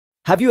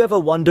Have you ever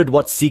wondered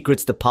what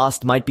secrets the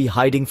past might be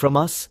hiding from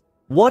us?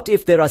 What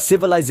if there are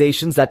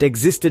civilizations that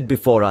existed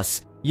before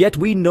us, yet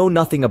we know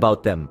nothing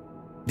about them?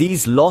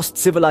 These lost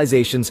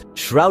civilizations,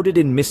 shrouded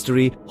in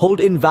mystery,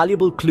 hold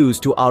invaluable clues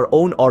to our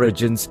own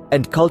origins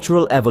and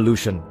cultural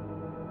evolution.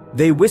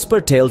 They whisper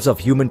tales of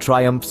human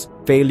triumphs,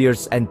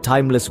 failures, and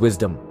timeless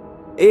wisdom.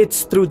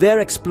 It's through their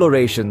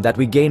exploration that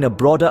we gain a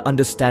broader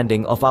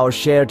understanding of our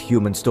shared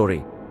human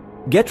story.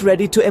 Get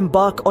ready to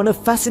embark on a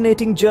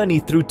fascinating journey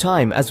through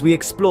time as we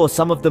explore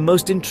some of the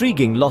most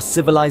intriguing lost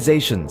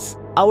civilizations.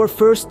 Our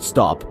first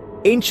stop,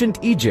 ancient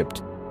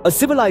Egypt, a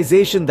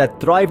civilization that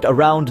thrived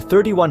around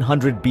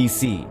 3100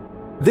 BC.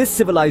 This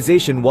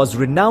civilization was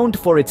renowned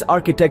for its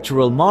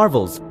architectural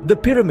marvels, the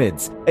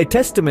pyramids, a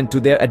testament to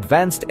their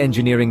advanced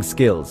engineering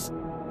skills.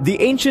 The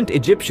ancient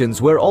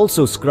Egyptians were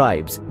also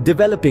scribes,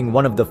 developing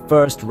one of the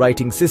first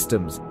writing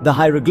systems, the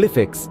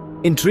hieroglyphics.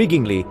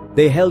 Intriguingly,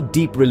 they held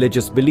deep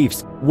religious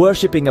beliefs,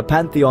 worshipping a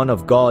pantheon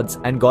of gods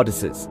and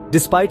goddesses.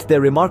 Despite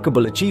their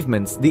remarkable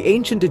achievements, the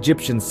ancient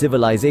Egyptian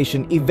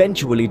civilization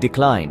eventually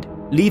declined,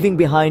 leaving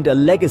behind a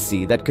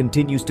legacy that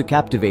continues to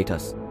captivate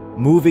us.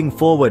 Moving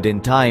forward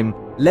in time,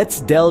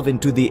 let's delve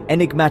into the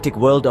enigmatic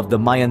world of the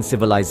Mayan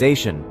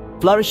civilization,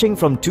 flourishing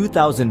from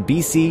 2000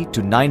 BC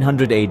to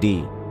 900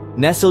 AD.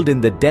 Nestled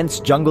in the dense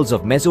jungles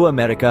of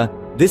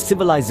Mesoamerica, this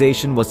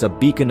civilization was a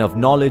beacon of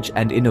knowledge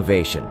and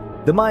innovation.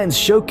 The Mayans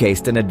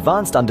showcased an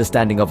advanced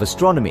understanding of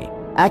astronomy,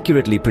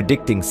 accurately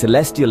predicting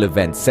celestial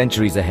events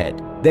centuries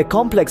ahead. Their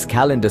complex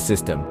calendar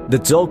system, the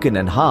Tzolk'in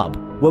and Hab,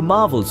 were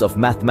marvels of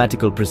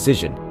mathematical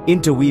precision,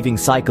 interweaving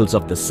cycles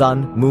of the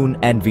Sun, Moon,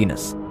 and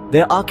Venus.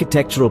 Their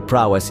architectural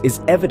prowess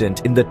is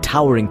evident in the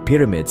towering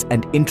pyramids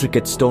and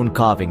intricate stone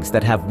carvings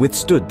that have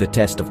withstood the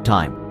test of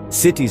time.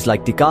 Cities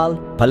like Tikal,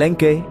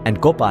 Palenque,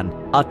 and Copan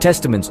are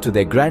testaments to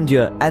their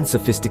grandeur and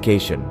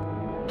sophistication.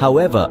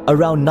 However,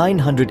 around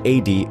 900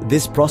 AD,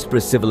 this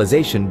prosperous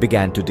civilization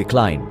began to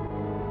decline.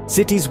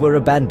 Cities were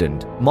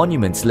abandoned,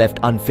 monuments left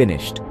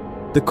unfinished.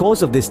 The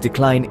cause of this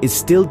decline is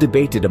still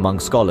debated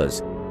among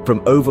scholars,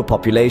 from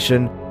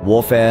overpopulation,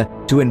 warfare,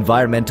 to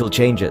environmental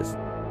changes.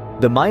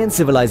 The Mayan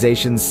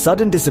civilization's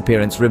sudden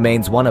disappearance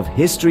remains one of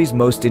history's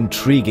most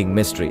intriguing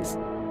mysteries.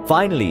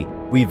 Finally,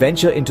 we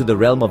venture into the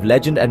realm of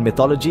legend and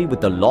mythology with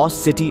the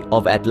lost city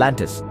of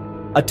Atlantis.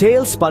 A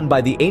tale spun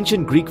by the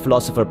ancient Greek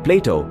philosopher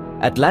Plato,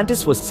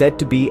 Atlantis was said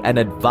to be an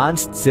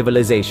advanced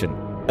civilization,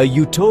 a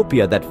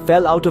utopia that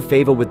fell out of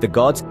favor with the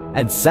gods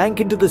and sank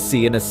into the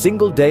sea in a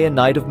single day and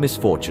night of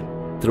misfortune.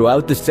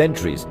 Throughout the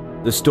centuries,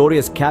 the story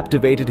has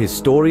captivated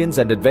historians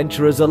and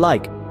adventurers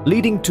alike,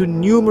 leading to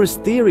numerous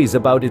theories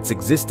about its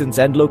existence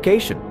and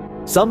location.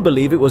 Some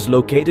believe it was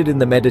located in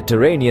the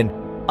Mediterranean,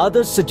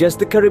 others suggest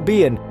the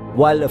Caribbean,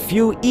 while a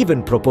few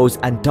even propose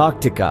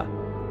Antarctica.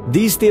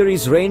 These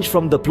theories range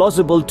from the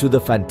plausible to the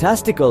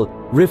fantastical,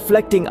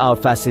 reflecting our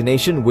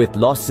fascination with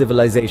lost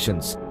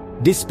civilizations.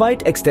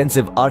 Despite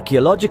extensive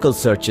archaeological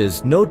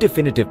searches, no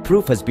definitive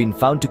proof has been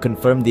found to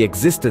confirm the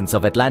existence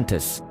of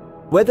Atlantis.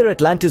 Whether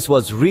Atlantis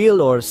was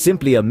real or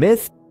simply a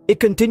myth, it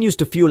continues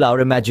to fuel our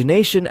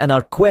imagination and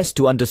our quest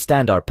to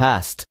understand our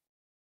past.